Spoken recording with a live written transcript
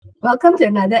Welcome to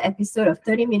another episode of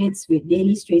 30 Minutes with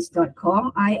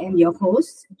dailystraits.com. I am your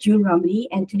host, June Rumley,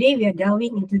 and today we are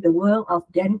delving into the world of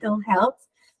dental health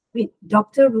with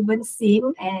Dr. Ruben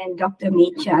Sim and Dr.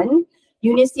 Mei Chan,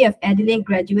 University of Adelaide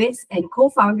graduates and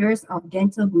co-founders of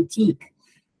Dental Boutique.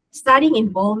 Starting in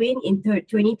Baldwin in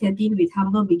 2013 with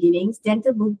humble beginnings,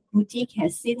 Dental Boutique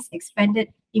has since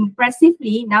expanded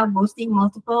impressively, now boasting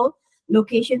multiple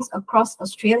locations across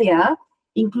Australia,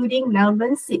 including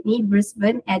Melbourne, Sydney,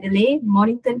 Brisbane, Adelaide,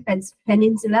 Mornington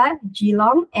Peninsula,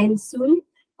 Geelong, and soon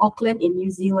Auckland in New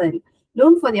Zealand.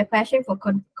 Known for their passion for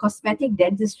cosmetic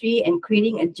dentistry and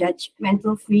creating a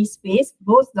judgmental-free space,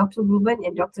 both Dr. Ruben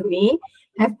and Dr. Mei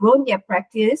have grown their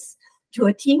practice to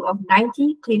a team of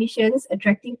 90 clinicians,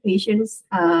 attracting patients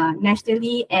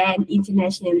nationally and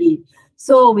internationally.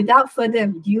 So without further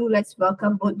ado, let's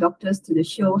welcome both doctors to the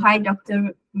show. Hi,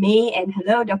 Dr. Mei, and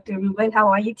hello, Dr. Ruben. How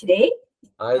are you today?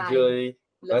 Hi, Julie.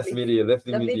 Nice to meet you.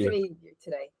 Lovely to meet you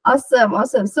today.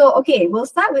 Awesome. So, okay, we'll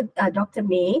start with Dr.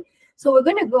 Mei. So we're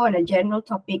going to go on a general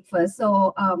topic first.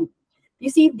 So,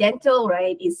 you see, dental,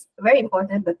 right, is very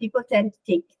important, but people tend to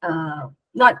take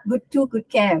not too good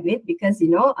care of it because,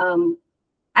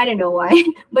 I don't know why,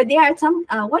 but there are some,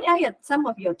 what are some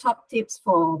of your top tips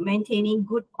for maintaining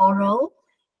good oral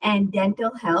and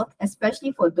dental health,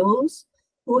 especially for those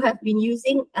who have been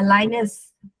using aligners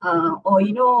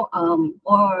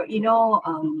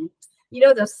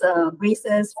those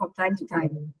braces from time to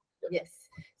time? Yes.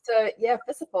 So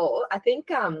first of all, I think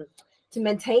to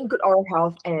maintain good oral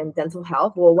health and dental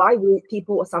health, well, why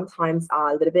people sometimes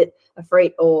are a little bit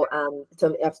afraid or in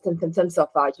terms of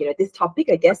this topic,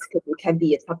 I guess, because it can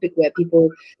be a topic where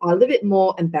people are a little bit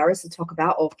more embarrassed to talk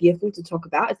about or fearful to talk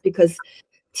about. It's because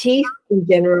teeth in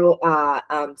general are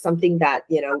something that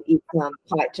is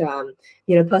quite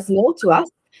personal to us.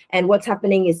 And what's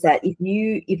happening is that if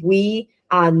we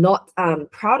are not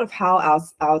proud of how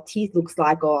our teeth looks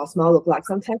like or our smile look like,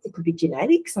 sometimes it could be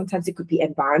genetic, sometimes it could be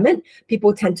environment.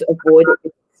 People tend to avoid it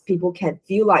because people can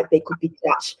feel like they could be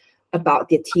judged about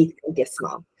their teeth and their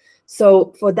smile.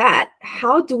 So for that,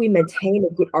 how do we maintain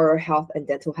a good oral health and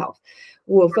dental health?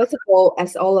 Well, first of all,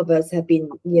 as all of us have been,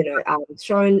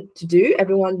 shown to do,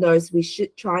 everyone knows we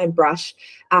should try and brush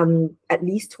at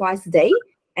least twice a day.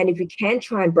 And if we can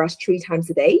try and brush 3 times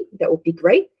a day, that would be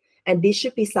great. And this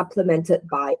should be supplemented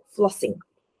by flossing.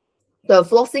 So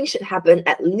flossing should happen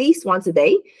at least once a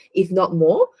day, if not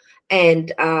more.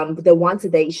 And the once a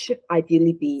day should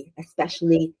ideally be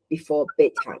especially before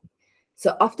bedtime.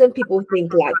 So often people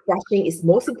think like brushing is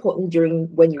most important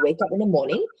when you wake up in the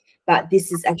morning, but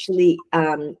this is actually,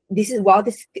 while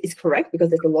this is correct because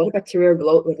there's a lot of bacteria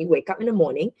below when you wake up in the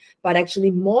morning, but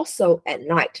actually more so at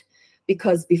night.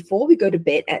 Because before we go to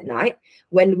bed at night,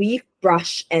 when we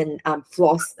brush and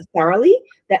floss thoroughly,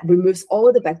 that removes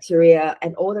all the bacteria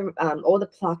and all the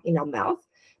plaque in our mouth.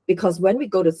 Because when we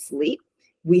go to sleep,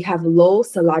 we have low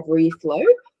salivary flow,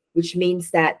 which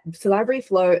means that salivary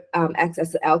flow acts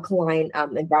as an alkaline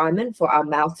environment for our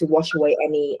mouth to wash away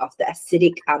any of the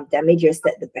acidic damages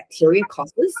that the bacteria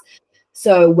causes.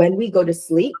 So when we go to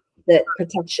sleep, the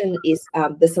protection is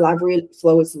the salivary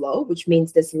flow is low, which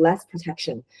means there's less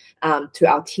protection to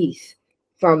our teeth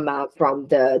from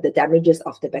the damages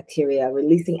of the bacteria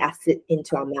releasing acid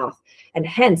into our mouth, and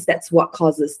hence that's what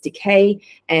causes decay.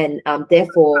 And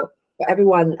therefore, for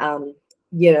everyone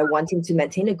wanting to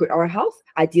maintain a good oral health,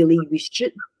 ideally we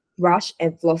should brush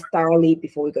and floss thoroughly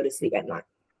before we go to sleep at night.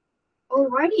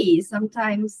 Alrighty,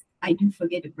 sometimes I do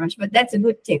forget to brush, but that's a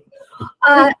good tip.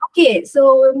 Okay,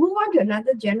 so we'll move on to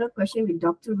another general question with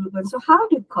Dr. Ruben. So how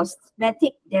do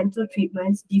cosmetic dental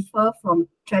treatments differ from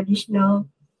traditional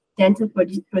dental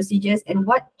procedures, and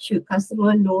what should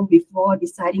customers know before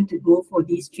deciding to go for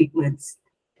these treatments?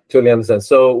 Totally understand.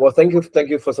 So, well, thank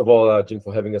you first of all, Jim,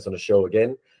 for having us on the show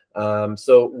again.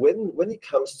 So when it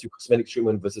comes to cosmetic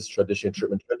treatment versus traditional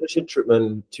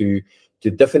treatment, to the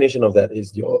definition of that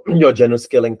is your general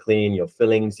scale and clean, your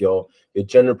fillings, your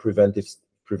general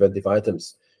preventive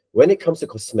items. When it comes to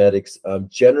cosmetics,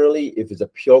 generally, if it's a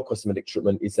pure cosmetic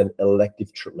treatment, it's an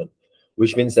elective treatment,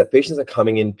 which means that patients are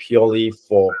coming in purely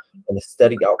for an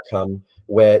aesthetic outcome,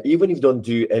 where even if you don't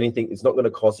do anything, it's not going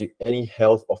to cause you any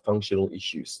health or functional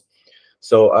issues.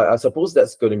 So I suppose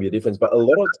that's going to be a difference. But a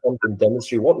lot of times in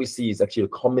dentistry, what we see is actually a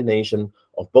combination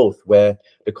of both, where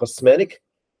the cosmetic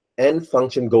and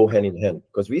function go hand in hand.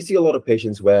 Because we see a lot of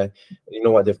patients where,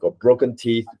 they've got broken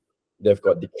teeth, they've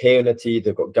got decay in the teeth,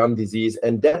 they've got gum disease,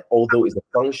 and that, although is a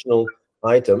functional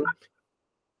item,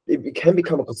 it can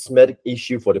become a cosmetic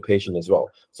issue for the patient as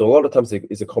well. So a lot of times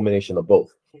it's a combination of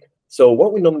both. So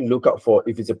what we normally look out for,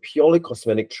 if it's a purely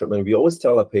cosmetic treatment, we always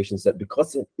tell our patients that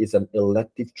because it is an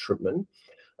elective treatment,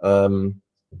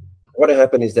 what will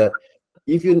happen is that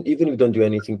even if you don't do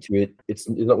anything to it,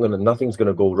 nothing's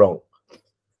gonna go wrong,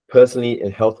 personally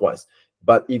and health-wise.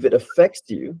 But if it affects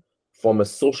you from a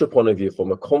social point of view,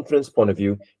 from a confidence point of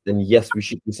view, then yes, we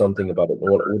should do something about it.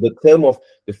 The term of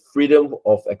the freedom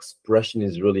of expression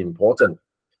is really important,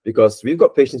 because we've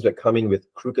got patients that come in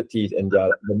with crooked teeth and they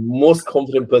are the most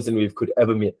confident person we could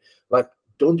ever meet. Like,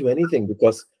 don't do anything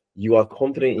because you are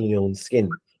confident in your own skin.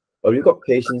 But we've got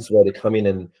patients where they come in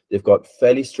and they've got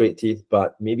fairly straight teeth,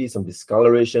 but maybe some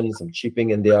discoloration, some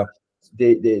chipping, and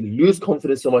they lose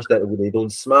confidence so much that they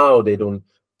don't smile, they don't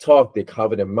talk, they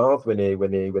cover their mouth when they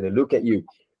look at you.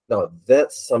 Now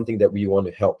that's something that we want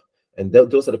to help, and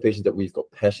those are the patients that we've got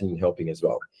passion in helping as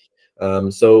well.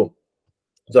 So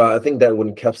I think that would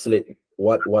encapsulate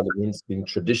what it means being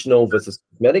traditional versus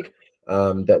cosmetic.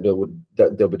 There'll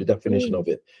be the definition of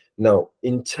it. Now,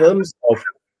 in terms of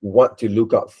what to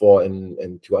look out for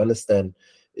and to understand,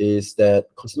 is that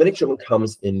cosmetic treatment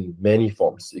comes in many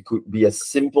forms. It could be as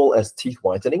simple as teeth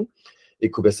whitening.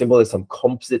 It could be as simple as some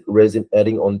composite resin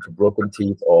adding onto broken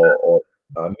teeth or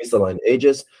misaligned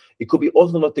edges. It could be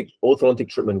orthodontic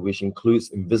treatment, which includes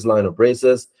Invisalign or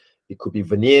braces. It could be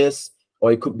veneers,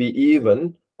 or it could be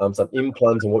even some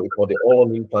implants, and what we call the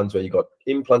all-on implants, where you got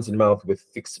implants in the mouth with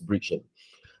fixed breaching.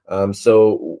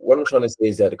 So what I'm trying to say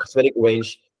is that the cosmetic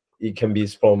range, it can be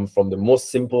from the most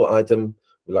simple item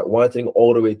like whitening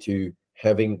all the way to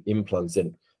having implants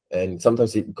in, and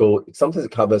sometimes it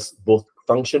covers both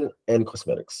function and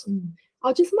cosmetics.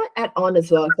 I just might add on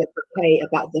as well, if that's okay,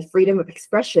 about the freedom of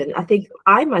expression. I think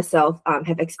I myself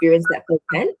have experienced that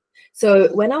firsthand.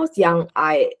 So when I was young,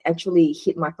 I actually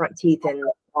hit my front teeth, and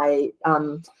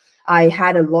I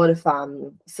had a lot of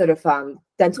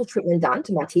dental treatment done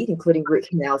to my teeth, including root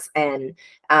canals and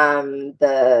other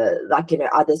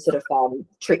sort of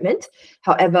treatment.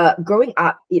 However, growing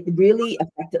up, it really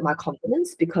affected my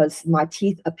confidence because my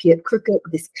teeth appeared crooked,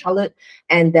 discolored,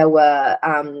 and there were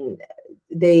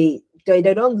they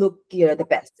don't look the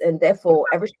best, and therefore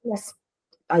every time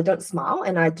I don't smile,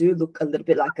 and I do look a little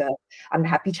bit like a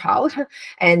unhappy child,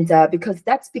 and because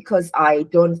I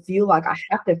don't feel like I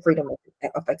have the freedom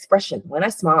of expression. When I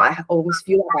smile, I always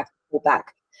feel like I have to pull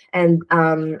back, and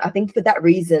I think for that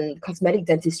reason, cosmetic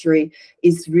dentistry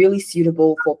is really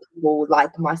suitable for people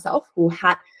like myself who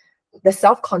had the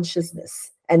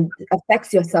self-consciousness and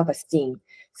affects your self-esteem.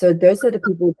 So those are the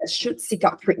people that should seek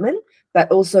out treatment,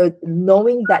 but also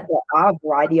knowing that there are a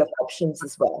variety of options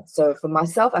as well. So for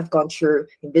myself, I've gone through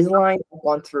Invisalign, I've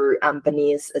gone through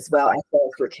veneers as well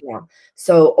through canal.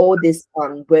 So all this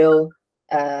will,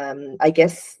 I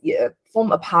guess,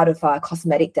 form a part of our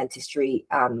cosmetic dentistry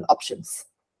options.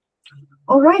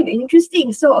 All right,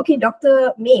 interesting. So, okay,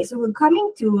 Dr. May, so we're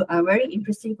coming to a very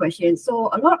interesting question. So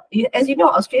as you know,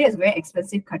 Australia is a very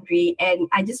expensive country, and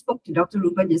I just spoke to Dr.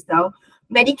 Ruben just now.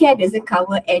 Medicare doesn't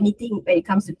cover anything when it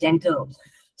comes to dental.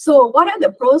 So what are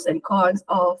the pros and cons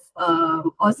of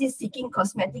Aussies seeking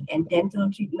cosmetic and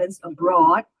dental treatments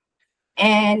abroad?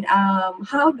 And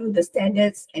how do the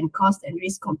standards and cost and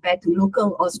risk compare to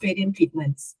local Australian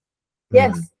treatments?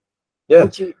 Yes. Yeah,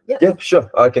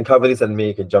 sure. I can cover this, and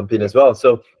May can jump in as well.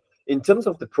 So in terms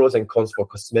of the pros and cons for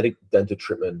cosmetic dental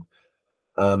treatment,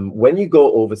 when you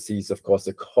go overseas, of course,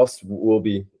 the cost will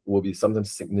be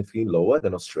sometimes significantly lower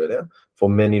than Australia for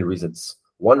many reasons.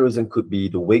 One reason could be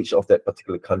the wage of that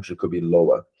particular country could be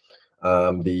lower.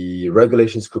 The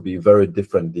regulations could be very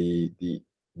different. The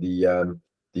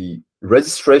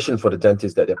registration for the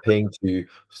dentist that they're paying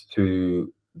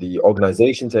to the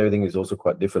organizations, everything is also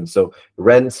quite different. So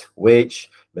rent, wage,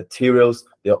 materials,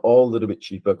 they're all a little bit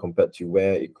cheaper compared to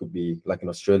where it could be like in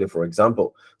Australia, for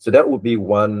example. So that would be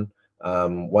one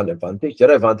advantage. The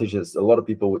other advantage is a lot of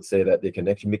people would say that they can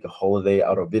actually make a holiday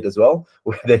out of it as well,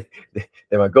 where they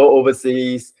might go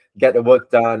overseas, get the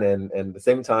work done, and at the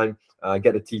same time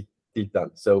get the teeth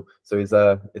done. So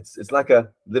it's like a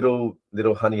little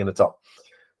honey on the top.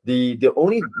 Some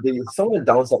of the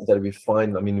downsides that we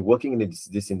find, I mean, working in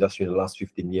this industry in the last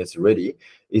 15 years already,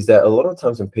 is that a lot of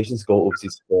times when patients go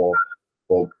overseas for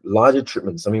larger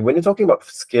treatments, I mean, when you're talking about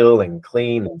skill and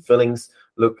clean and fillings,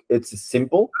 look, it's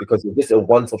simple because it's just a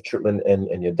once-off treatment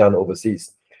and you're done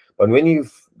overseas. But when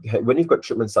you've got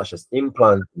treatments such as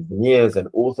implants, veneers, and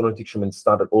orthodontic treatments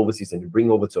started overseas and you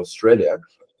bring over to Australia,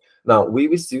 now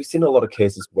we've seen a lot of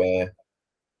cases where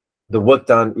the work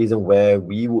done isn't where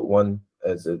we would want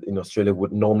in Australia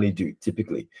would normally do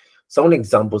typically. Some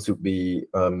examples would be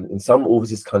in some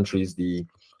overseas countries, the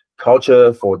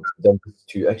culture for them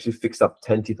to actually fix up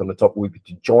 10 teeth on the top would be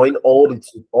to join all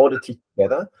the teeth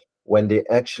together when they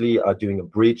actually are doing a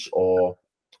bridge or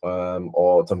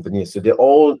some veneers. So they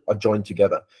all are joined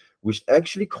together. which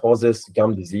actually causes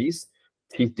gum disease,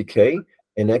 teeth decay,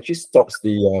 and actually stops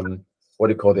the what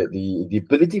do you call it, the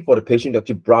ability for the patient to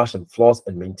actually brush and floss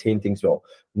and maintain things well.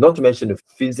 Not to mention the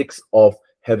physics of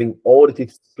having all the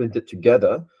teeth splintered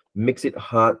together makes it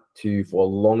hard for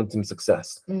long-term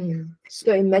success.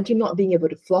 So imagine not being able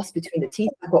to floss between the teeth,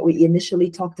 like what we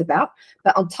initially talked about.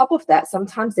 But on top of that,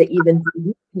 sometimes they even do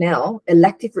root canal,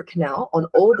 elective root canal on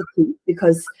all the teeth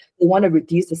because they want to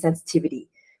reduce the sensitivity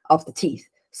of the teeth.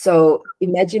 So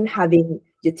imagine having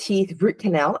your teeth root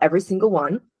canal, every single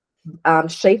one,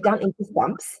 shaved down into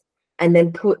stumps, and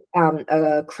then put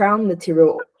a crown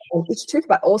material on each tooth,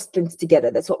 but all splints together.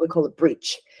 That's what we call a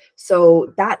breach.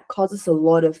 So that causes a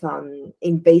lot of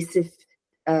invasive.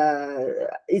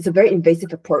 It's a very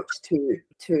invasive approach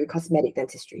to cosmetic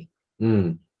dentistry.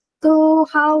 So do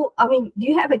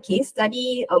you have a case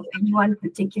study of anyone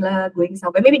particular going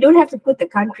somewhere? Maybe don't have to put the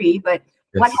country, but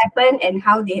what happened and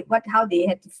how they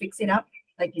had to fix it up?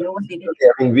 Like, what they did.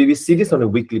 I mean, we see this on a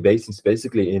weekly basis,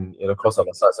 basically in across our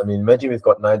sites. I mean, imagine we've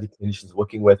got 90 clinicians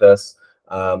working with us.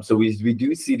 So we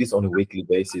do see this on a weekly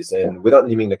basis, and without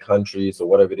naming the countries or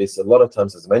whatever it is, a lot of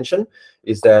times, as mentioned,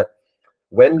 is that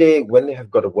when they have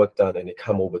got a work done and they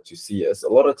come over to see us, a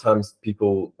lot of times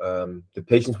people, the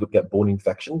patients would get bone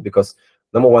infection because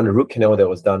number one, the root canal that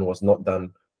was done was not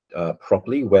done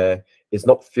properly, where it's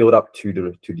not filled up to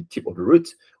the tip of the root,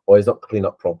 or it's not cleaned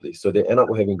up properly. So they end up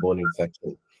having bone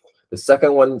infection. The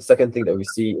second thing that we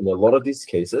see in a lot of these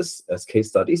cases as case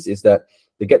studies is that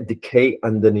they get decay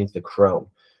underneath the crown,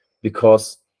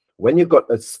 because when you've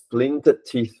got a splintered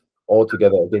teeth all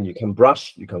together, again, you can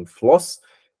brush, you can floss,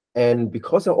 and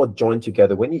because they're all joined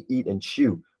together, when you eat and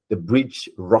chew, the breach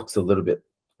rocks a little bit,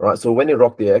 right? So when they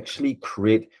rock, they actually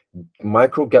create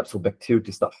micro gaps for bacteria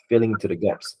to start filling into the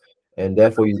gaps, and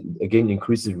therefore, you again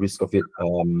increase the risk of it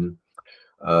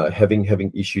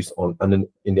having issues in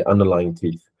the underlying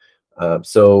teeth.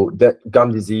 So that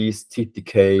gum disease, teeth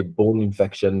decay, bone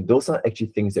infection, those are actually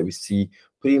things that we see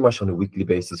pretty much on a weekly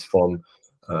basis from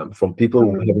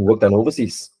people having worked done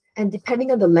overseas. And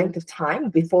depending on the length of time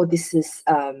before this is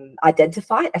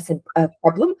identified as a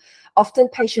problem, often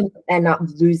patients end up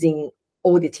losing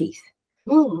all the teeth.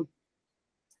 And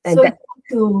so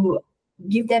to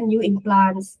give them new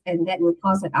implants, and that will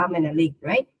cause an arm and a leg,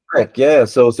 right? Correct. Yeah.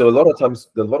 So a lot of times,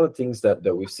 a lot of things that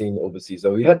we've seen overseas.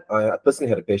 So I personally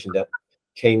had a patient that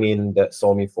came in that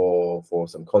saw me for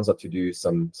some consult to do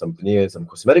some veneers, some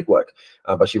cosmetic work,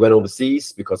 but she went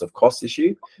overseas because of cost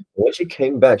issue. When she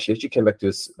came back, she actually came back to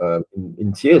us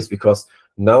in tears, because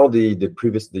now the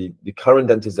current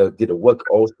dentist that did the work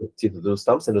also did those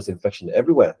stumps and those infections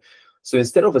everywhere. So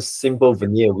instead of a simple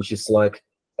veneer, which is like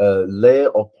a layer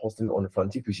of porcelain on the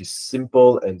front teeth, which is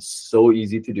simple and so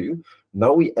easy to do,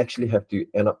 now we actually have to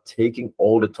end up taking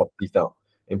all the top teeth out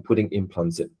and putting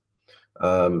implants in.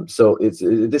 So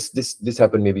this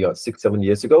happened maybe 6-7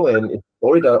 years ago, and it's a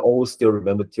story that I always still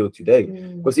remember till today,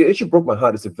 because it actually broke my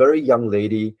heart. It's a very young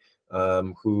lady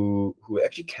who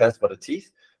actually cares about the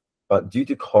teeth, but due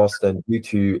to cost and due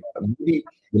to maybe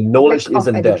the knowledge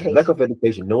isn't there, lack of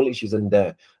education, knowledge isn't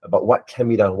there about what can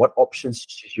be done, what options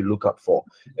she should look out for,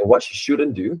 and what she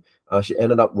shouldn't do. She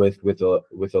ended up with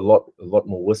a lot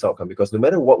more worse outcome, because no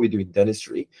matter what we do in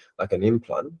dentistry, like an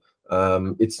implant,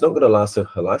 it's not going to last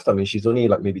her lifetime. I mean, she's only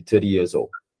like maybe 30 years old,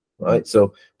 right?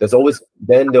 So there's always,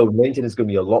 then the maintenance is going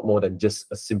to be a lot more than just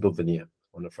a simple veneer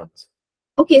on the front.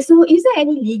 Okay, so is there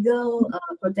any legal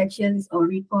protections or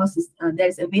recourse that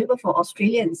is available for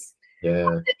Australians?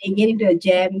 That they get into a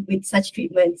jam with such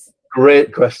treatments?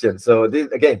 Great question. So this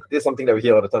is something that we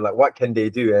hear all the time. Like, what can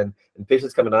they do? And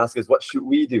patients come and ask us, what should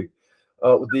we do?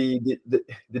 The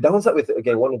downside with,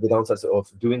 again, one of the downsides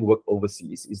of doing work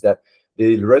overseas is that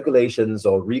the regulations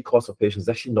or recourse of patients is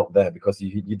actually not there, because the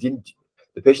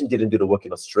patient didn't do the work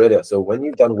in Australia. So when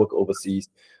you've done work overseas,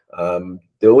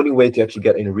 the only way to actually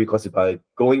get any recourse is by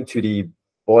going to the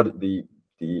body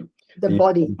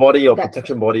or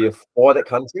protection body for that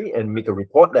country and make a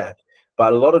report there.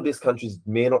 But a lot of these countries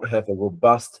may not have a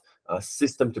robust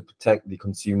system to protect the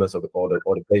consumers or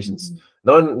the patients.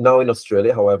 Now in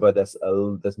Australia, however,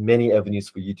 there's many avenues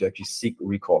for you to actually seek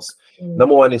recourse.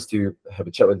 Number one is to have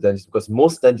a chat with dentists, because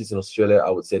most dentists in Australia, I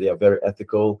would say, they are very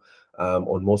ethical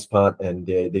on most part, and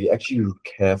they actually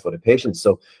care for the patients.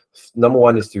 So number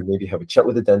one is to maybe have a chat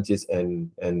with the dentist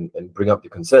and bring up the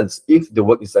concerns if the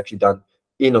work is actually done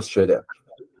in Australia.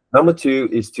 Number two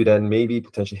is to then maybe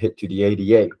potentially hit to the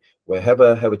ADA, where have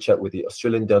a chat with the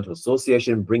Australian Dental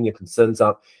Association, bring your concerns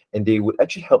up, and they would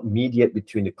actually help mediate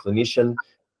between the clinician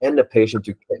and the patient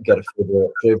to get a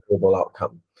favorable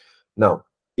outcome. Now,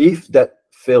 If that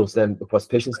fails, then of course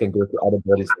patients can go to other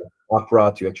bodies like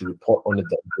APRA to actually report on the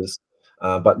dentist.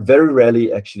 But very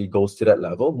rarely actually goes to that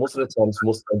level. Most of the times,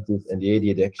 most dentists and the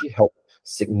ADA, they actually help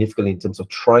significantly in terms of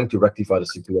trying to rectify the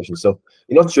situation. So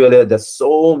in Australia, there's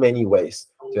so many ways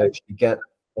to actually get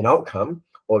an outcome,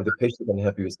 or if the patient is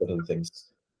unhappy with certain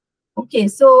things. Okay,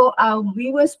 so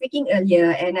we were speaking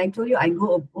earlier, and I told you I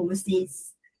go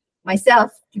overseas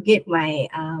myself to get my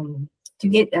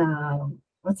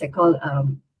what's it called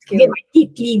to get my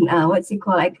teeth clean. What's it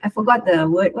called? I forgot the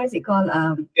word. What is it called?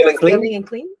 Scaling and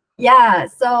clean. Yeah,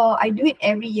 so I do it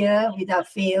every year without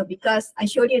fail, because I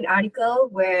showed you an article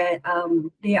where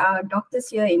there are doctors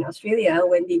here in Australia,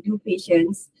 when they do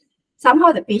patients,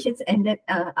 somehow the patients ended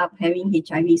up having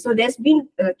HIV. So there's been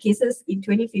cases in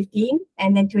 2015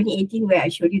 and then 2018 where I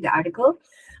showed you the article.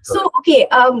 So, okay,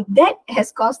 that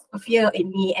has caused a fear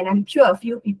in me, and I'm sure a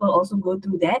few people also go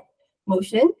through that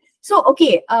motion. So,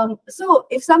 okay, so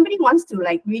if somebody wants to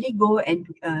like really go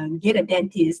and get a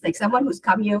dentist, like someone who's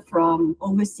come here from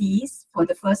overseas for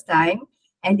the first time,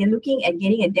 and they're looking at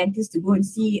getting a dentist to go and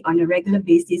see on a regular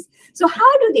basis. So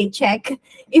how do they check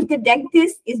if the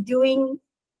dentist is doing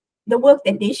the work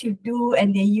that they should do,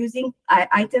 and they're using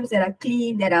items that are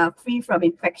clean, that are free from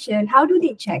infection? How do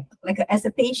they check, like as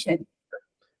a patient?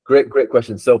 Great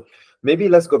question. So maybe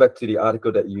let's go back to the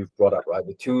article that you've brought up, right?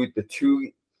 The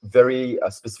two very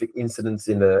specific incidents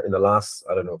in the last,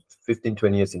 I don't know, 15,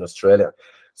 20 years in Australia.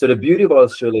 So the beauty about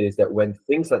Australia is that when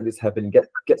things like this happen,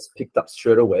 gets picked up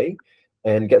straight away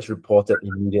and gets reported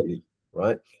immediately,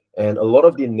 right? And a lot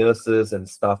of the nurses and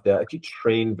staff, they're actually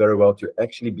trained very well to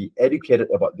actually be educated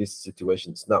about these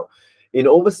situations. Now, in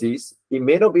overseas, it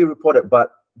may not be reported,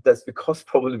 but that's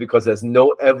probably because there's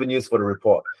no avenues for the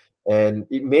report. And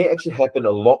it may actually happen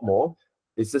a lot more.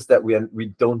 It's just that we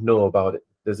don't know about it.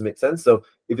 Does it make sense? So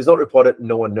if it's not reported,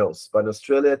 no one knows. But in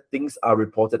Australia, things are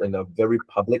reported and are very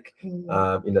public in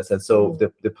that sense. So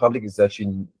the public is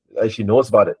actually knows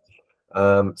about it.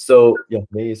 So yeah,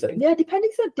 may you say? Yeah,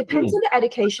 depends on the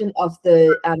education of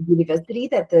the university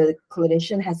that the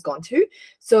clinician has gone to.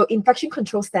 So infection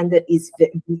control standard is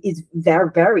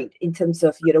very varied in terms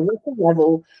of what's the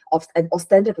level of or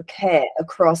standard of care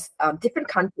across different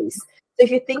countries. So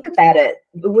if you think about it,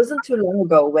 it wasn't too long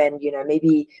ago when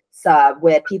maybe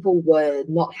where people were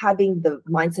not having the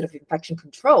mindset of infection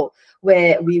control,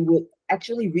 where we would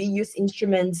actually reuse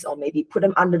instruments or maybe put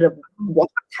them under the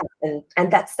water tap, and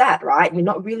that's that, right? You're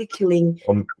not really killing.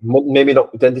 Maybe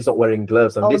not. Dentists not wearing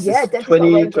gloves. And this is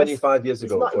 25 years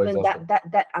ago. It's not even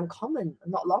that uncommon.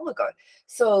 Not long ago.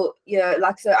 So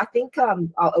so I think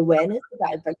our awareness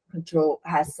about infection control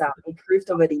has improved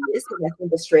over the years. And I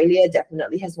think Australia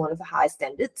definitely has one of the highest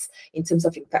standards in terms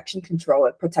of infection control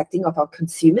and protecting of our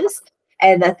consumers.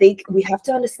 And I think we have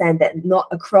to understand that not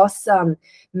across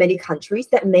many countries,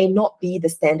 that may not be the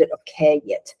standard of care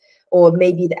yet, or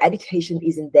maybe the education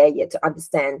isn't there yet to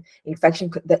understand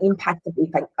the impact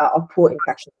of poor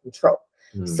infection control.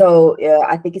 So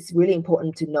I think it's really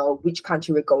important to know which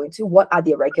country we're going to, what are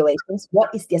their regulations, what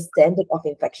is their standard of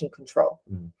infection control.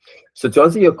 So to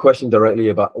answer your question directly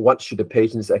about what should the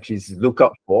patients actually look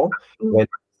out for when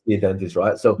they see a dentist,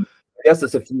 right? So I guess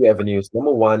there's a few avenues.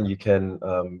 Number one, you can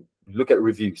look at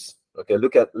reviews. Okay,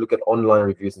 look at online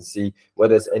reviews and see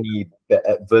whether there's any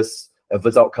adverse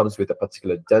outcomes with a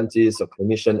particular dentist or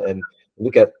clinician, and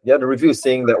look at the reviews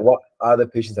saying that what other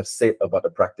patients have said about the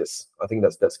practice. I think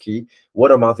that's key.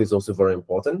 Word of mouth is also very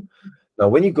important. Now,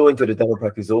 when you go into the dental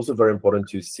practice, it's also very important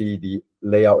to see the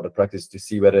layout of the practice, to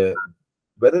see whether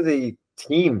the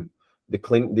team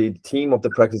of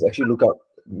the practice actually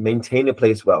maintain the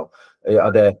place well.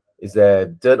 Is there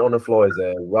dirt on the floor? Is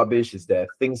there rubbish? Is there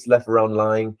things left around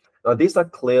lying? Now, these are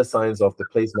clear signs of the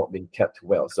place not being kept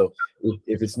well. So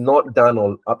if it's not done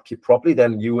or upkeep properly,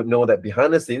 then you would know that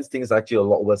behind the scenes, things are actually a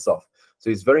lot worse off. So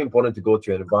it's very important to go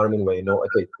to an environment where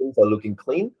okay, things are looking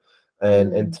clean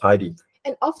and tidy.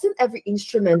 And often every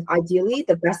instrument, ideally,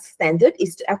 the best standard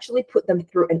is to actually put them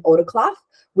through an autoclave,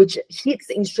 which heats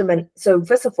the instrument. So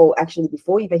first of all, actually,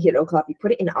 before you even heat autoclave, you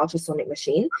put it in an ultrasonic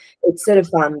machine. It sort of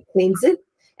cleans it.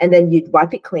 And then you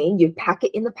wipe it clean, you pack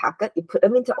it in the packet, you put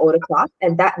them into autoclave,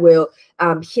 and that will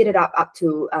heat it up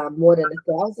to more than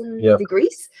 1,000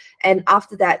 degrees. And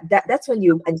after that's when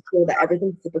you ensure that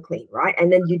everything's super clean, right?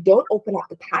 And then you don't open up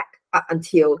the pack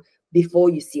until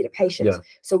before you see the patient.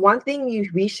 So one thing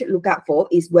we should look out for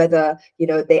is whether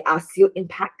they are sealed in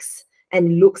packs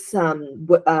and looks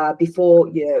before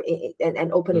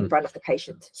and open in front of the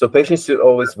patient. So patients should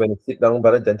always, when they sit down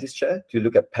by the dentist chair, to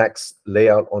look at packs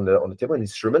layout on the table and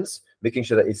instruments, making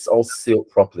sure that it's all sealed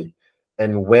properly.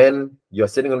 And when you're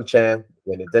sitting on the chair,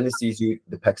 when the dentist sees you,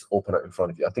 the packs open up in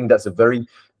front of you. I think that's a very,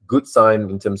 good sign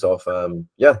in terms of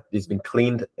it's been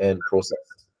cleaned and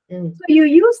processed. So you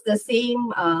use the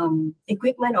same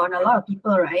equipment on a lot of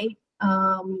people, right?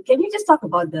 Can you just talk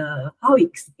about how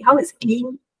it's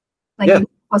clean, like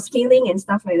for scaling and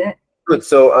stuff like that? Good.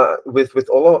 So with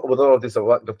all of this,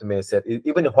 what Dr. Mayer said,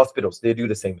 even in hospitals, they do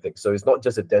the same thing. So it's not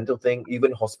just a dental thing.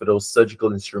 Even hospitals,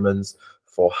 surgical instruments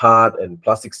for heart and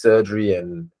plastic surgery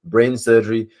and brain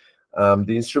surgery, the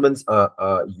instruments are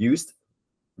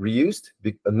reused,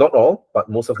 not all, but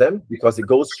most of them, because it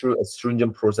goes through a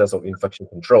stringent process of infection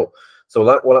control. So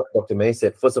like what Dr. May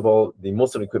said, first of all,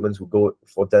 most of the equipment will go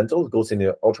for dental, goes in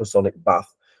an ultrasonic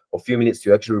bath for a few minutes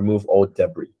to actually remove all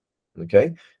debris.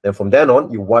 Okay, then from then on,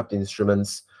 you wipe the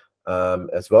instruments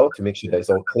as well to make sure that it's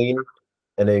all clean.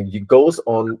 And then it goes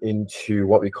on into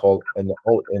what we call an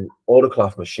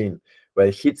autoclave machine, where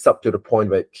it heats up to the point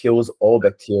where it kills all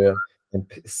bacteria and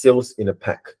seals in a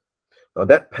pack. Now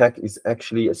that pack is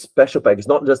actually a special pack. It's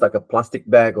not just like a plastic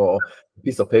bag or a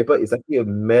piece of paper. It's actually a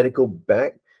medical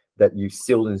bag that you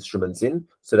seal instruments in,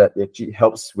 so that it actually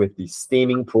helps with the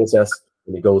steaming process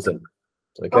when it goes in.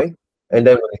 Okay. And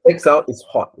then when it takes out, it's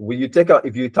hot. When you take out,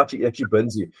 if you touch it, it actually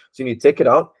burns you. So you need to take it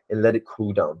out and let it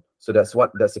cool down. So that's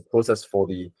the process for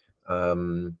the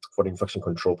infection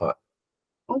control part.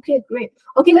 Okay, great.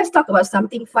 Okay, let's talk about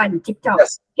something fun, TikTok.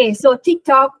 Yes. Okay, so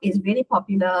TikTok is really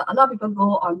popular. A lot of people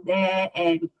go on there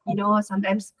and,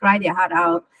 sometimes cry their heart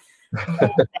out.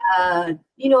 And,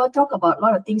 talk about a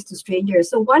lot of things to strangers.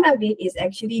 So one of it is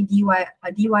actually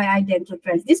DIY dental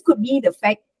trends. This could be the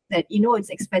fact that, it's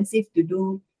expensive to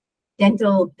do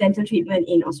dental treatment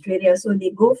in Australia. So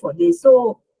they go for this.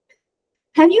 So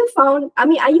have you found,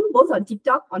 are you both on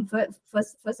TikTok on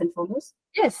first and foremost?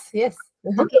 Yes.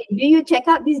 Okay, do you check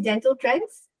out these dental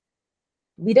trends?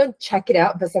 We don't check it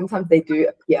out, but sometimes they do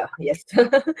appear. Yes.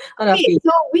 Okay,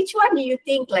 so which one do you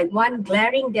think, like one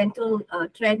glaring dental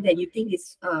trend that you think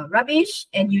is rubbish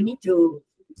and you need to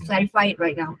clarify it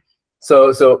right now?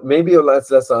 So maybe let's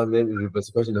maybe reverse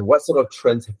the question. What sort of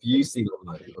trends have you seen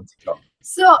online on TikTok?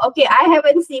 So okay, I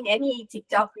haven't seen any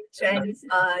TikTok trends,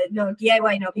 no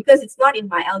DIY, no, because it's not in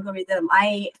my algorithm.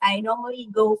 I normally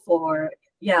go for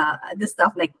the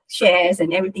stuff like shares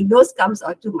and everything. Those comes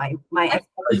onto my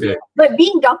Okay. But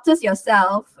being doctors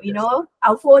yourself,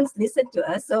 our phones listen to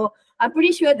us, so I'm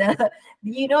pretty sure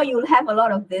you'll have a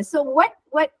lot of this. So what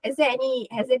has there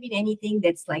been anything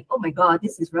that's like, oh my God,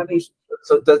 this is rubbish?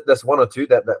 So there's one or two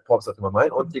that pops up in my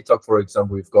mind. On TikTok, for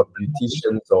example, we've got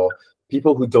beauticians or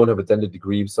people who don't have a dental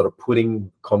degree sort of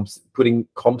putting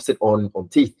composite on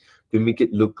teeth to make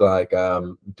it look like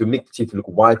to make the teeth look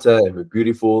whiter and more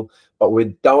beautiful, but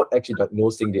without actually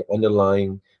diagnosing the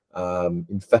underlying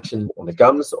infection on the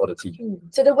gums or the teeth.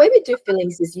 So the way we do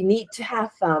fillings is you need to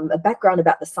have a background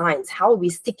about the science. How are we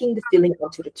sticking the filling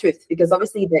onto the tooth? Because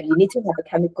obviously you need to have a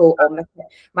chemical or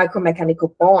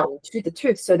micromechanical bond to the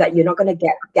tooth so that you're not going to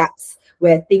get gaps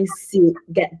where things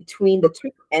get between the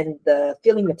tooth and the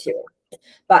filling material.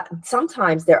 But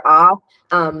sometimes there are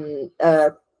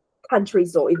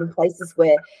countries or even places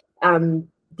where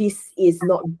this is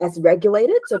not as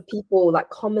regulated. So people like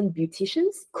common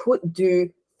beauticians could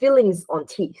do fillings on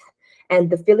teeth, and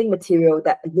the filling material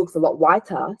that looks a lot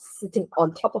whiter sitting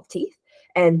on top of teeth,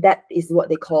 and that is what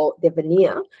they call their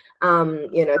veneer,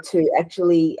 to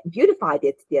actually beautify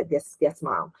their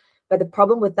smile. But the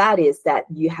problem with that is that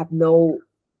you have no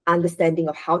understanding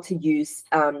of how to use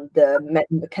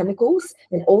the chemicals,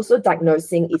 and also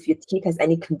diagnosing if your teeth has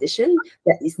any condition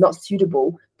that is not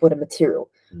suitable for the material.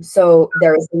 So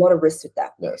there is a lot of risk with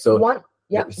that.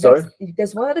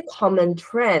 There's one other common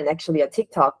trend actually on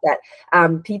TikTok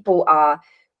that people are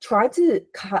trying to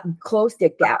close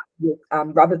their gap with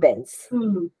rubber bands.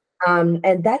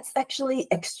 And that's actually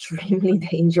extremely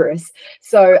dangerous.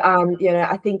 So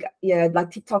I think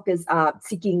like TikTokers are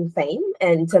seeking fame,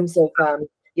 and in terms of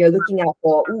looking out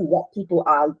for what people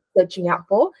are searching out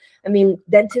for. I mean,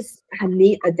 dentists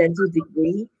need a dental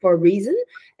degree for a reason,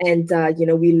 and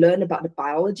we learn about the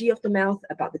biology of the mouth,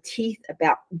 about the teeth,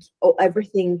 about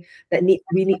everything that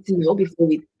we need to know before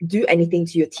we do anything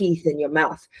to your teeth and your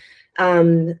mouth.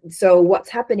 So what's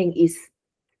happening is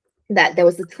that there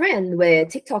was a trend where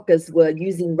TikTokers were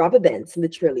using rubber bands,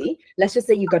 literally. Let's just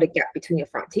say you got a gap between your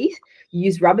front teeth. You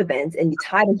use rubber bands and you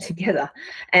tie them together.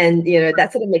 And,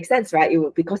 that sort of makes sense, right?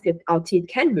 Because our teeth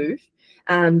can move,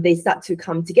 they start to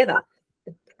come together.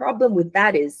 The problem with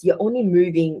that is you're only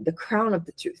moving the crown of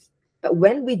the tooth. But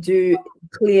when we do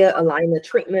clear aligner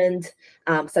treatment,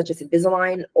 such as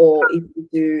Invisalign, or if we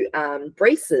do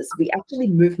braces, we actually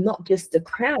move not just the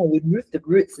crown, we move the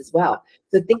roots as well.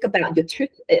 So think about your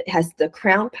tooth. It has the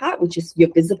crown part, which is your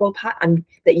visible part and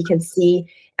that you can see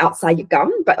outside your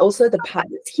gum, but also the part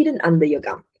that's hidden under your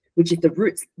gum, which is the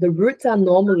roots. The roots are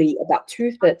normally about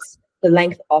 2/3 the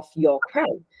length of your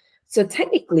crown. So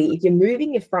technically, if you're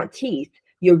moving your front teeth,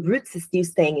 your roots are still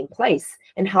staying in place.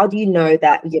 And how do you know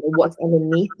that what's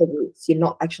underneath the roots? You're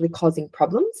not actually causing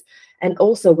problems. And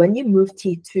also, when you move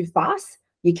teeth too fast,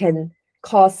 you can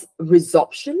cause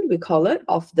resorption, we call it,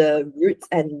 of the roots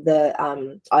and the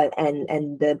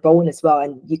and the bone as well.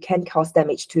 And you can cause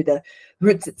damage to the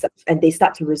roots itself, and they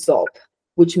start to resorb,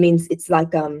 which means it's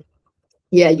like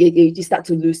you start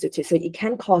to lose the tooth. So it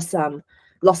can cause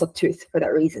loss of tooth for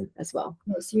that reason as well.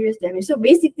 No, serious damage. So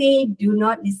basically, do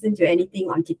not listen to anything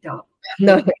on TikTok.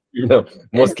 No. No,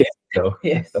 most cases no.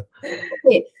 Yes.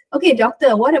 Okay,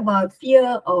 doctor, what about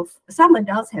fear of, some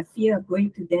adults have fear of going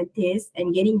to dentist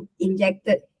and getting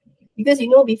injected? Because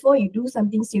before you do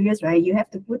something serious, right, you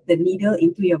have to put the needle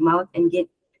into your mouth and get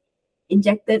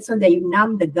injected so that you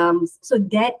numb the gums. So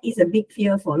that is a big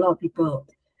fear for a lot of people.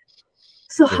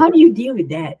 So how do you deal with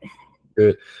that?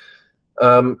 Good.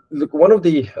 Look,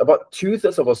 about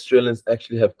 2/3 of Australians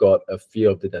actually have got a fear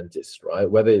of the dentist, right?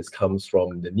 Whether it comes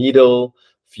from the needle,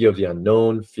 fear of the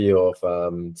unknown, fear of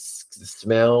the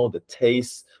smell, the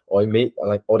taste, or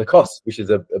the cost, which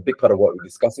is a big part of what we're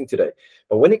discussing today.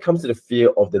 But when it comes to the fear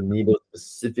of the needle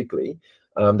specifically,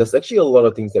 there's actually a lot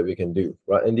of things that we can do,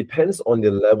 right? And depends on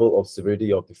the level of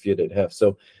severity of the fear that you have.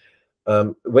 So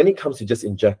when it comes to just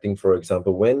injecting, for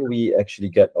example, when we actually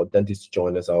get our dentists to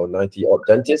join us, our 90-odd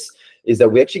dentists, is that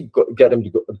we actually get them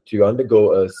to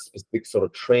undergo a specific sort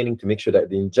of training to make sure that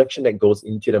the injection that goes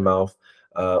into the mouth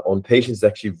on patients is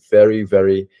actually very,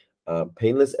 very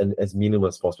painless and as minimal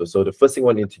as possible. So the first thing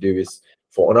we need to do is,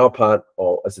 on our part,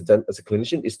 or as a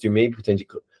clinician, is to maybe potentially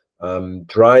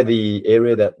dry the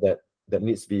area that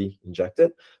needs to be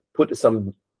injected, put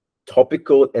some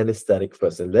topical anesthetic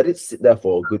first and let it sit there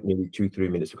for a good maybe 2-3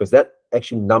 minutes, because that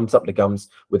actually numbs up the gums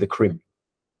with the cream.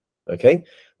 Okay,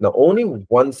 now only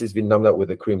once it's been numbed up with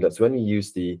the cream, that's when we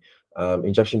use the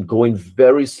injection going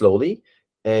very slowly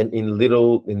and in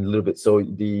little bit. So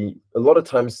a lot of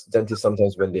times dentists,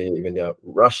 sometimes when they are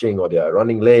rushing or they are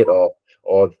running late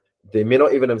or they may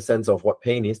not even have a sense of what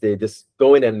pain is, they just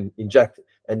go in and inject,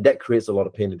 and that creates a lot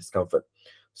of pain and discomfort.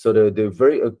 So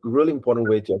the really important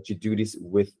way to actually do this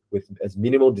with as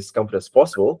minimal discomfort as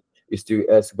possible is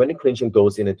when the clinician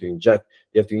goes in and to inject,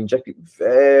 you have to inject it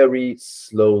very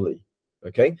slowly,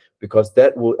 okay? Because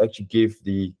that will actually give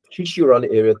the tissue around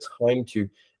the area time to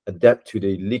adapt to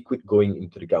the liquid going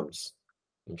into the gums,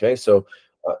 okay? So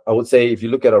I would say, if you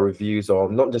look at our reviews,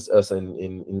 or not just us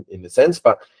in the sense,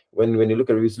 but when you look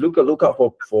at reviews, look out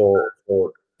for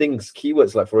things,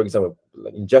 keywords like, for example,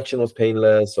 like injection was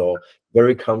painless or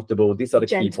very comfortable. These are the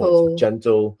key points.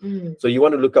 Gentle. So you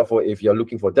want to look out for, if you're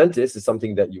looking for a dentist, is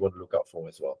something that you want to look out for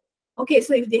as well. Okay,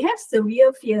 so if they have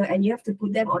severe fear and you have to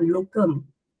put them on locum,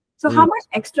 so how much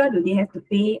extra do they have to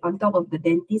pay on top of the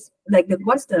dentist? Like,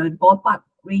 what's the ballpark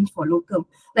range for locum?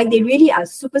 Like, they really are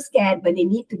super scared, but they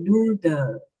need to do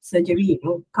the surgery,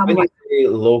 When you say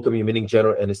locum, you meaning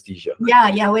general anesthesia?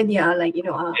 Yeah, when they are like,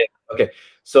 Okay,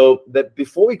 so that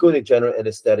before we go into general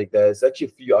anesthetic, there's actually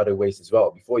a few other ways as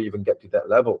well before you even get to that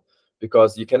level,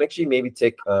 because you can actually maybe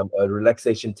take a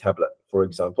relaxation tablet, for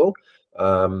example,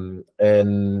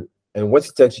 and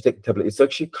once you actually take the tablet, it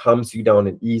actually calms you down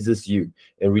and eases you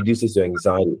and reduces your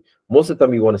anxiety. Most of the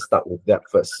time, you want to start with that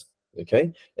first,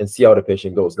 okay, and see how the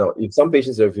patient goes. Now, if some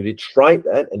patients have really tried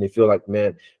that and they feel like,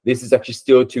 man, this is actually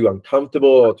still too uncomfortable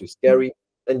or too scary,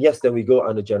 then yes, then we go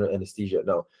under general anesthesia.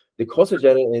 Now, the cost of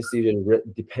general anesthesia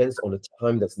depends on the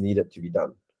time that's needed to be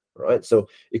done, right? So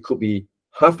it could be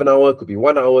half an hour, it could be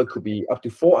 1 hour, it could be up to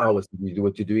 4 hours if you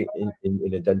were to do it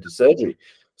in a dental surgery.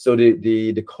 So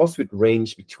the cost would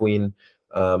range between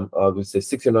I would say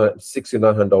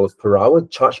 $600 per hour,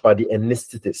 charged by the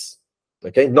anesthetist.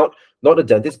 Okay, not the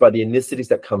dentist, but the anesthetist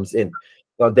that comes in.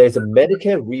 Now, there's a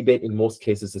Medicare rebate in most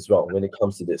cases as well when it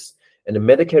comes to this. And the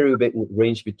Medicare rebate would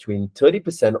range between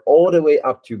 30% all the way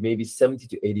up to maybe 70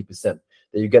 to 80%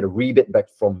 that you get a rebate back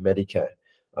from Medicare,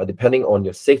 depending on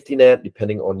your safety net,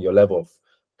 depending on your level of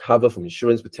cover from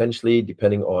insurance, potentially,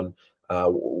 depending on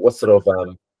what sort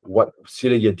of what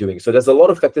procedure you're doing. So there's a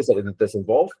lot of factors that's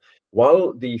involved.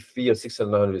 While the fee of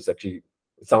 $600 is actually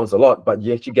It sounds a lot, but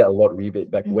you actually get a lot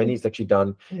rebate back when it's actually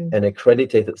done an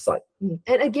accredited site.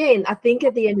 And again, I think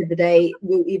at the end of the day,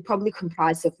 it probably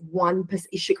comprise of 1%.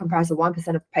 It should comprise of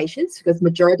 1% of patients, because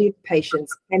majority of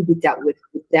patients can be dealt with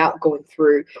without going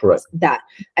through that.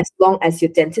 As long as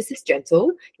your dentist is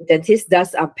gentle, your dentist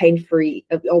does pain-free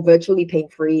or virtually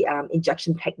pain-free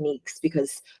injection techniques,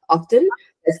 because often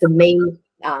that's the main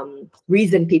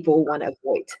reason people want to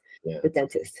avoid the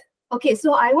dentist. Okay,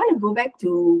 so I want to go back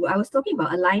to, I was talking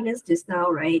about aligners just now,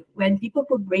 right? When people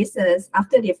put braces,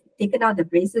 after they've taken out the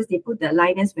braces, they put the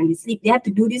aligners when they sleep. They have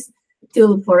to do this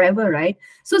till forever, right?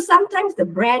 So sometimes the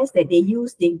brands that they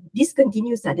use, they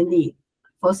discontinue suddenly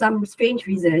for some strange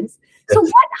reasons. So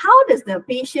how does the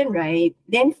patient, right,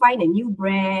 then find a new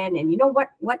brand? And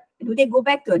what do they go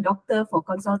back to a doctor for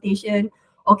consultation?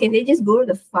 Or can they just go to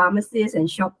the pharmacist and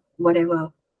shop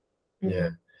whatever?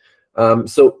 Yeah.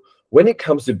 So when it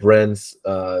comes to brands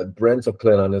of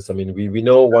clear aligners, I mean, we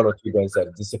know 1 or 2 brands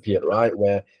that disappeared, right?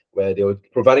 Where they were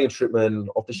providing a treatment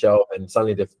off the shelf and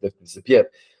suddenly they've disappeared.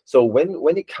 So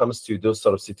when it comes to those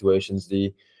sort of situations,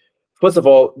 first of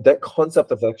all, that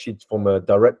concept of actually from a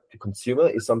direct to consumer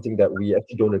is something that we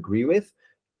actually don't agree with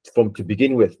to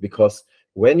begin with, because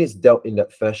when it's dealt in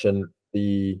that fashion,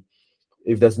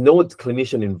 if there's no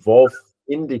clinician involved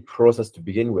in the process to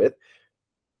begin with,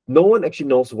 no one actually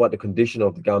knows what the condition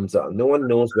of the gums are. No one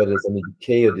knows whether there's any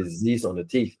decay or disease on the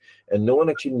teeth. And no one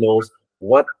actually knows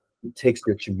what it takes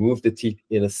to actually move the teeth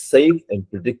in a safe and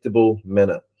predictable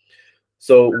manner.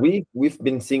 So we've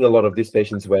been seeing a lot of these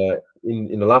patients where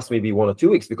in the last maybe 1 or 2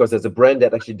 weeks, because there's a brand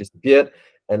that actually disappeared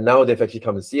and now they've actually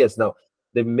come and see us. Now,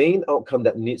 the main outcome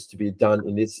that needs to be done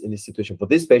in this situation for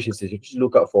these patients is you just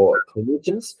look out for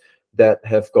clinicians that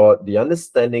have got the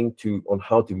understanding on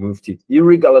how to move teeth,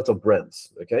 irregardless of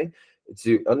brands. Okay, it's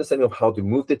the understanding of how to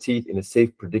move the teeth in a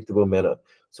safe, predictable manner.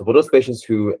 So for those patients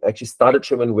who actually started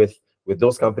treatment with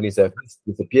those companies that have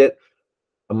disappeared,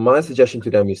 my suggestion to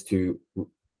them is to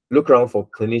look around for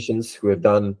clinicians who have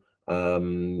done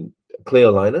clear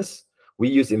aligners. We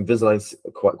use Invisalign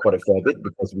quite a fair bit,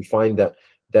 because we find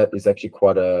that is actually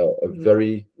quite a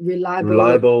very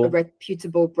reliable,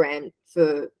 reputable brand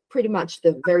for pretty much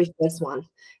the very first one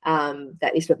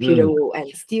that is reputable and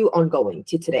still ongoing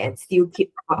to today and still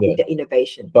keep up with the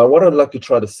innovation. But what I'd like to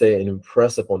try to say and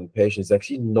impress upon patients is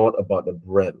actually not about the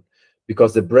brand,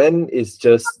 because the brand they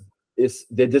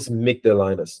just make the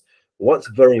aligners. What's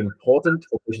very important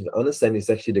for patients to understand is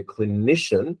actually the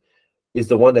clinician is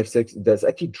the one that's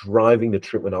actually driving the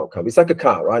treatment outcome. It's like a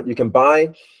car, right? You can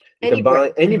buy any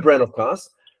brand of cars,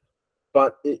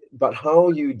 but how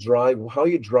you drive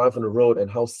on the road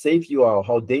and how safe you are,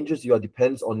 how dangerous you are,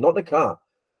 depends on not the car,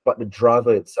 but the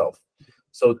driver itself.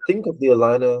 So think of the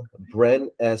aligner brand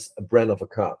as a brand of a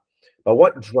car. But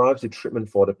what drives the treatment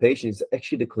for the patient is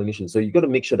actually the clinician. So you got to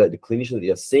make sure that the clinician that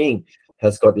you're seeing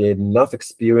has got enough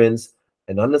experience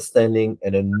and understanding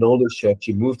and a knowledge to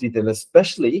actually move teeth, and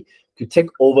especially to take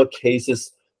over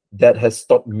cases that has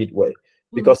stopped midway.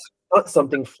 Because not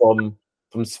something from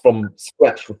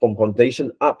scratch, from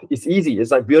foundation up. It's easy. It's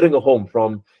like building a home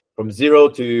from zero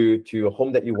to a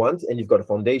home that you want, and you've got a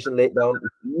foundation laid down.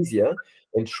 It's easier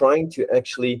than trying to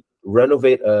actually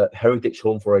renovate a heritage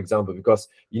home, for example, because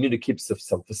you need to keep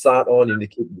some facade on, you need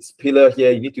to keep this pillar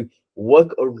here, you need to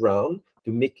work around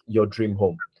to make your dream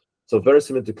home. So very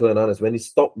similar to clear aligners, when you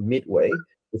stop midway,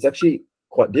 it's actually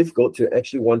quite difficult to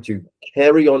actually want to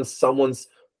carry on someone's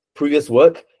previous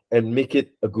work and make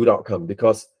it a good outcome.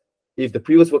 Because if the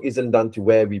previous work isn't done to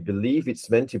where we believe it's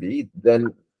meant to be,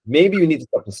 then maybe you need to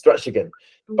start from scratch again.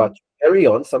 But carry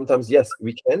on, sometimes, yes,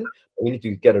 we can. We need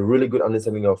to get a really good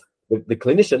understanding of the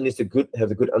clinician needs to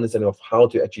have a good understanding of how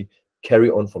to actually carry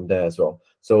on from there as well.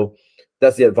 So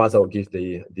that's the advice I would give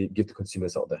the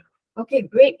consumers out there. Okay,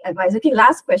 great advice. Okay,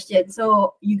 last question.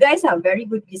 So you guys are very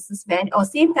good businessmen, or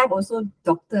same time also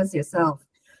doctors yourself.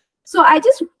 So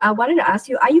I wanted to ask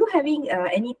you, are you having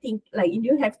anything, like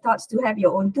you have thoughts to have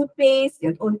your own toothpaste,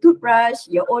 your own toothbrush,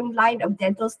 your own line of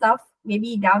dental stuff,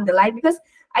 maybe down the line? Because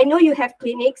I know you have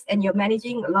clinics and you're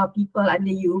managing a lot of people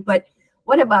under you, but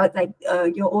what about like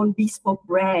your own bespoke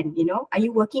brand, Are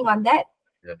you working on that?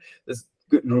 Yeah, that's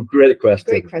great question.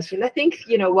 Great question. I think,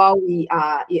 while we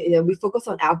we focus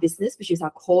on our business, which is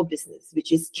our core business,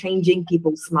 which is changing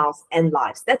people's smiles and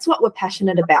lives. That's what we're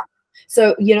passionate about.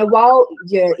 So, while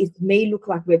it may look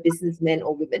like we're businessmen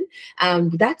or women,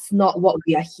 that's not what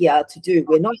we are here to do.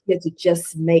 We're not here to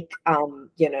just make,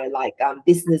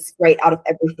 business great out of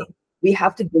everything. We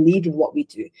have to believe in what we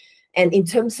do. And in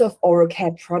terms of oral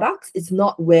care products, it's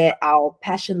not where our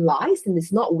passion lies, and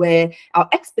it's not where our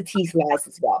expertise lies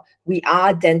as well. We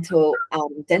are dental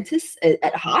dentists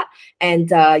at heart, and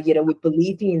we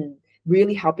believe in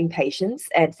really helping patients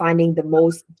and finding the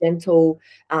most gentle,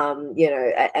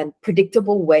 and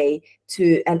predictable way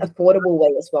to an affordable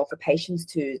way as well for patients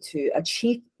to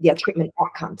achieve their treatment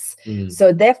outcomes.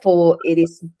 So therefore, it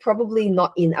is probably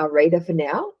not in our radar for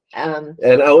now. And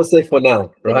I would say for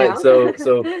now, right? now.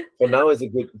 So for now is a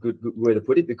good way to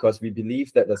put it, because we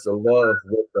believe that there's a lot of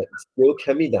work that still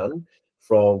can be done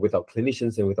with our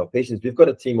clinicians and with our patients. We've got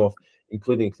a team of,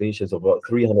 including clinicians, of about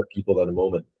 300 people at the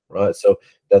moment, right? So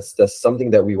that's something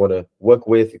that we want to work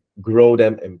with, grow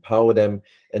them, empower them,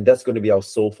 and that's going to be our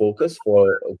sole focus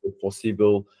for the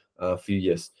foreseeable few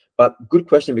years. But good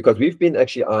question, because we've been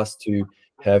actually asked to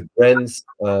have brands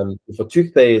for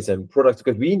toothpaste and products,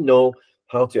 because we know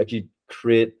how to actually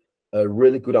create a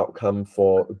really good outcome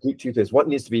for a good toothpaste. What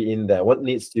needs to be in there? What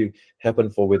needs to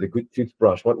happen with a good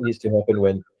toothbrush? What needs to happen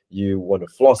when you want to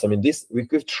floss? I mean, we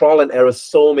give trial and error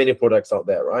so many products out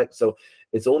there, right? So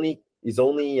it's only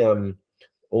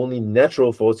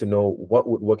natural for us to know what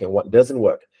would work and what doesn't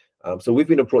work. So we've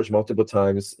been approached multiple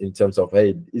times in terms of,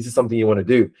 hey, is this something you want to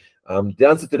do? The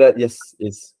answer to that, yes,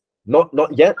 is not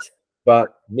yet,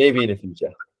 but maybe in the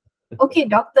future. Okay,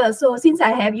 doctor. So since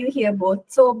I have you here both,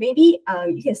 so maybe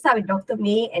you can start with Dr.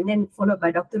 May and then followed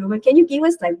by Dr. Ruben. Can you give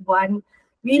us like one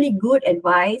really good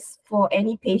advice for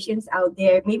any patients out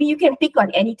there? Maybe you can pick on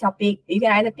any topic. You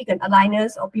can either pick on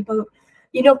aligners or people,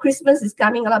 Christmas is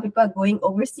coming. A lot of people are going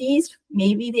overseas.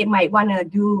 Maybe they might want to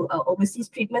do overseas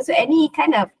treatment. So any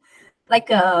kind of like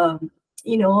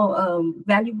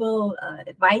valuable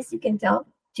advice you can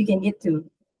get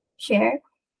to share?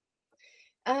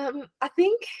 I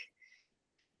think.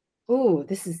 Oh,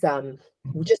 this is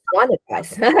just one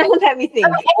advice. Let me think.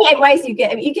 Any advice you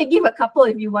get, you can give a couple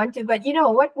if you want to, but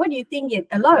what do you think?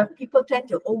 A lot of people tend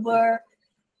to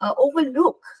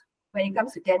overlook when it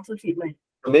comes to dental treatment.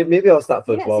 Maybe I'll start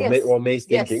first Yes. while May's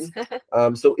thinking.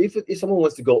 So if someone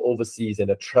wants to go overseas and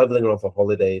they're traveling around for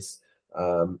holidays,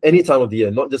 any time of the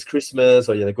year, not just Christmas,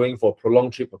 or you're going for a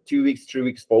prolonged trip of 2 weeks, 3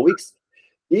 weeks, 4 weeks,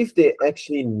 if they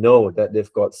actually know that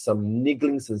they've got some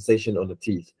niggling sensation on the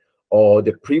teeth, or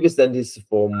the previous dentist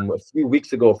from a few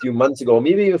weeks ago, a few months ago, or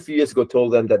maybe a few years ago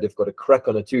told them that they've got a crack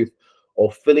on a tooth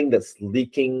or filling that's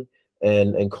leaking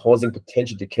and causing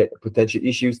potential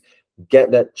issues, get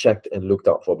that checked and looked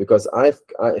out for. Because I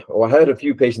had a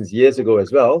few patients years ago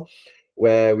as well,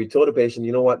 where we told a patient,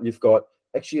 you know what, you've got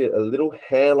actually a little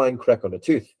hairline crack on the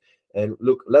tooth. And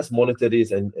look, let's monitor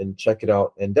this and check it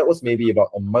out. And that was maybe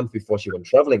about a month before she went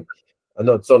traveling.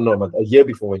 Not a month, a year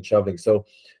before when traveling. So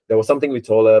there was something we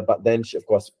told her, but then she, of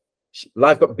course,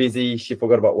 life got busy. She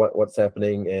forgot about what's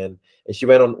happening, and she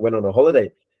went on a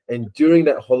holiday. And during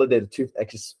that holiday, the tooth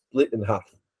actually split in half.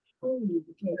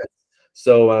 Okay.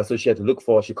 So she had to look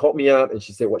for. She called me up and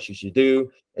she said, "What should she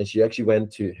do?" And she actually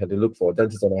had to look for a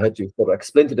dentist, and I had to sort of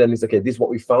explain to the dentist, "Okay, this is what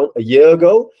we found a year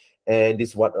ago, and this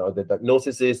is what the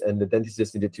diagnosis is." And the dentist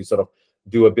just needed to sort of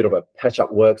do a bit of a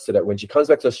patch-up work so that when she comes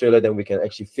back to Australia, then we can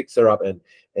actually fix her up and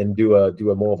do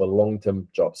a more of a long-term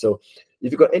job. So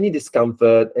if you've got any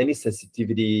discomfort, any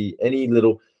sensitivity, any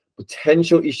little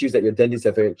potential issues that your dentist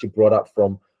have actually brought up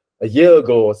from a year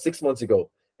ago or 6 months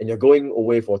ago, and you're going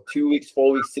away for 2 weeks,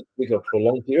 4 weeks, 6 weeks, or a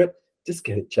prolonged period, just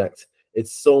get it checked.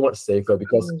 It's so much safer,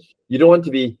 because you don't want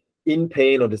to be in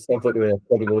pain or discomfort when you're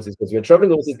traveling overseas. Because when you're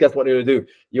traveling overseas, guess what you want to do?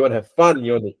 You want to have fun,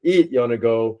 you want to eat, you want to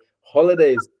go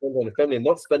holidays, spend on the family, and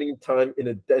not spending time in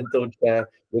a dental chair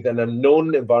with an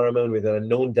unknown environment, with an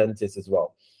unknown dentist as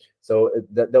well. So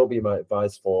that will be my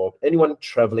advice for anyone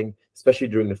traveling, especially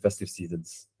during the festive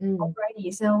seasons.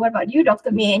 Alrighty. So what about you,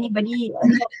 Dr. May? Anybody?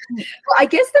 Well, I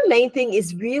guess the main thing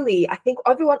is really, I think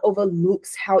everyone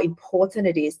overlooks how important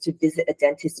it is to visit a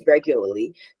dentist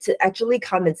regularly, to actually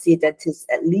come and see a dentist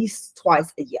at least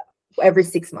twice a year, every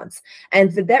 6 months.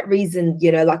 And for that reason,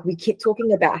 like we keep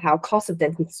talking about how cost of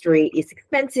dentistry is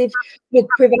expensive, but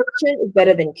prevention is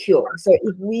better than cure. So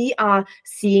if we are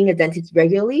seeing a dentist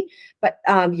regularly, but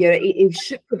it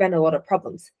should prevent a lot of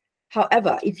problems.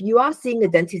 However, if you are seeing a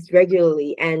dentist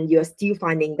regularly and you're still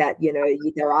finding that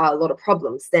there are a lot of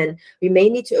problems, then we may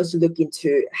need to also look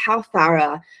into how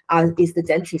thorough is the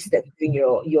dentist that's doing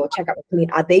your checkup and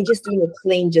clean. Are they just doing a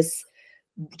clean, just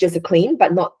a clean,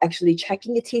 but not actually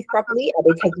checking your teeth properly? Are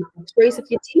they taking x-rays of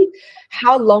your teeth?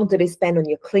 How long do they spend on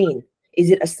your clean?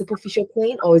 Is it a superficial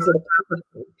clean or is it a proper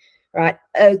clean? Right?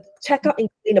 A checkup and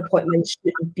clean appointment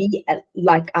should be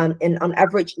on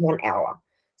average 1 hour.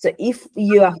 So if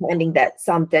you are finding that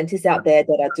some dentists out there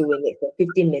that are doing it for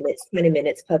 15 minutes, 20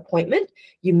 minutes per appointment,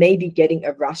 you may be getting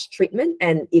a rush treatment,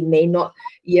 and it may not,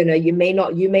 you may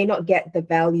not get the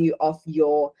value of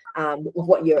your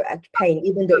what you're paying,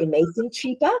 even though it may seem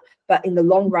cheaper, but in the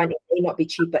long run, it may not be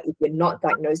cheaper if you're not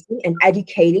diagnosing and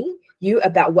educating you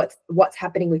about what's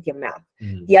happening with your mouth.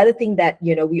 The other thing that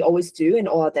we always do, and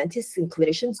all our dentists and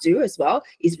clinicians do as well,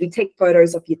 is we take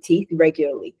photos of your teeth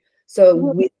regularly. So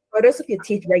with photos of your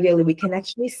teeth regularly, we can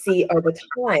actually see over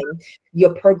time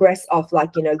your progress of,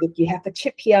 like, look, you have a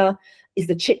chip here. Is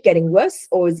the chip getting worse,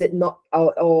 or is it not,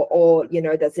 or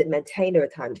does it maintain over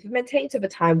time? If it maintains over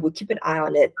time, we'll keep an eye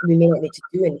on it. We may not need to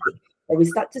do anything. But we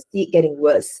start to see it getting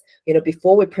worse,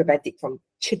 before we prevent it from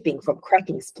chipping, from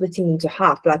cracking, splitting into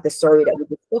half, like the story that we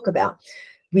just spoke about,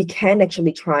 we can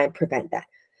actually try and prevent that.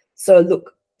 So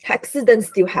look, accidents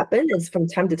still happen, and from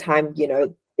time to time,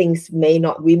 we may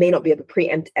not be able to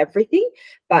preempt everything,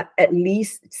 but at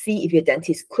least see if your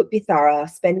dentist could be thorough,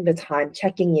 spending the time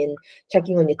checking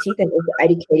on your teeth, and also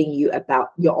educating you about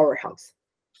your oral health.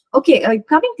 Okay,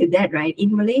 coming to that, right?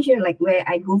 In Malaysia, like where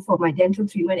I go for my dental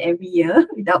treatment every year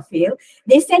without fail,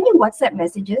 they send you WhatsApp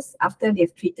messages after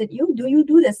they've treated you. Do you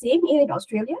do the same here in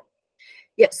Australia?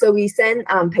 Yep. So we send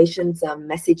patients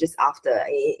messages after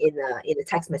in a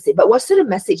text message. But what sort of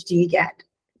message do you get?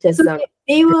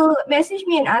 They will message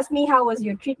me and ask me, how was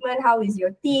your treatment? How is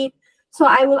your teeth? So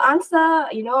I will answer,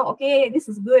 okay, this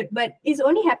is good. But it's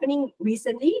only happening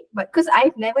recently, but because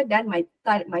I've never done my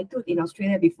tooth in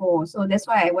Australia before. So that's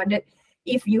why I wondered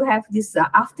if you have this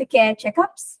aftercare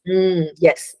checkups.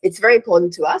 Yes, it's very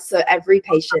important to us. So every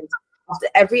patient, after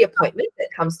every appointment that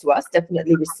comes to us,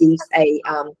 definitely receives a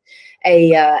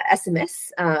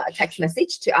SMS, a text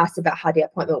message to ask about how the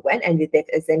appointment went, and if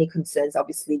there's any concerns,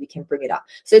 obviously we can bring it up.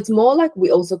 So it's more like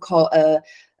we also call a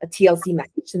TLC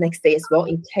message the next day as well,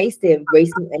 in case they're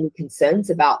raising any concerns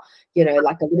about,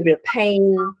 like a little bit of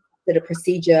pain, the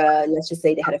procedure. Let's just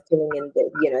say they had a feeling and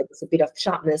there's a bit of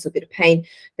sharpness, a bit of pain.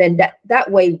 Then that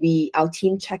way our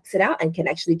team checks it out and can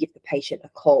actually give the patient a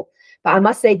call. But I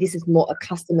must say, this is more a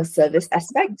customer service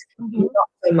aspect, not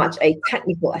so much a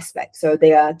technical aspect. So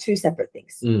they are two separate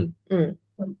things.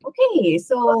 Okay,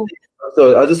 so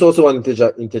I just also want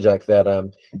to interject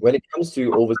that when it comes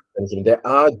to overseas dentists, there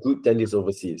are good dentists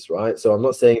overseas, right? So I'm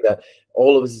not saying that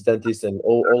all overseas dentists and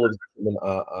all overseas them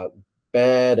are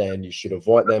bad and you should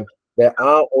avoid them. There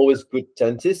are always good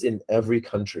dentists in every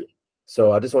country.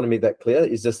 So I just want to make that clear.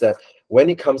 It's just that when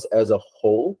it comes as a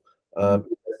whole,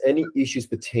 any issues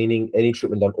pertaining any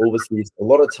treatment done overseas, a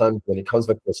lot of times when it comes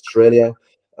back to Australia,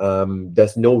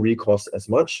 there's no recourse as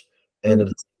much. And at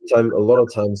the same time, a lot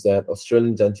of times that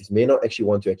Australian dentists may not actually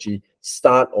want to actually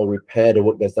start or repair the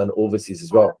work that's done overseas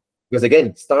as well. Because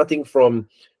again, starting from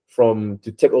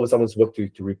to take over someone's work to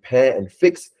repair and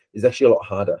fix is actually a lot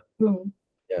harder.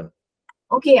 Yeah.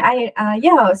 Okay,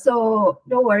 so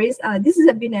no worries. This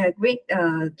has been a great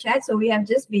chat. So we have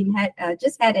just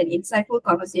had an insightful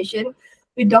conversation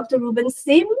with Dr. Ruben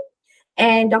Sim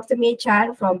and Dr. May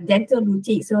Chan from Dental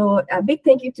Boutique. So a big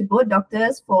thank you to both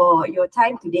doctors for your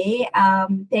time today.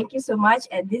 Thank you so much.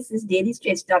 And this is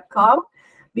dailystraits.com.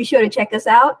 Be sure to check us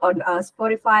out on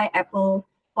Spotify, Apple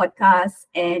Podcasts,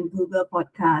 and Google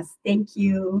Podcasts. Thank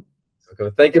you.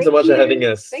 Okay, thank you so much for having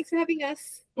us. Thanks for having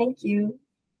us. Thank you.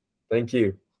 Thank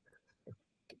you.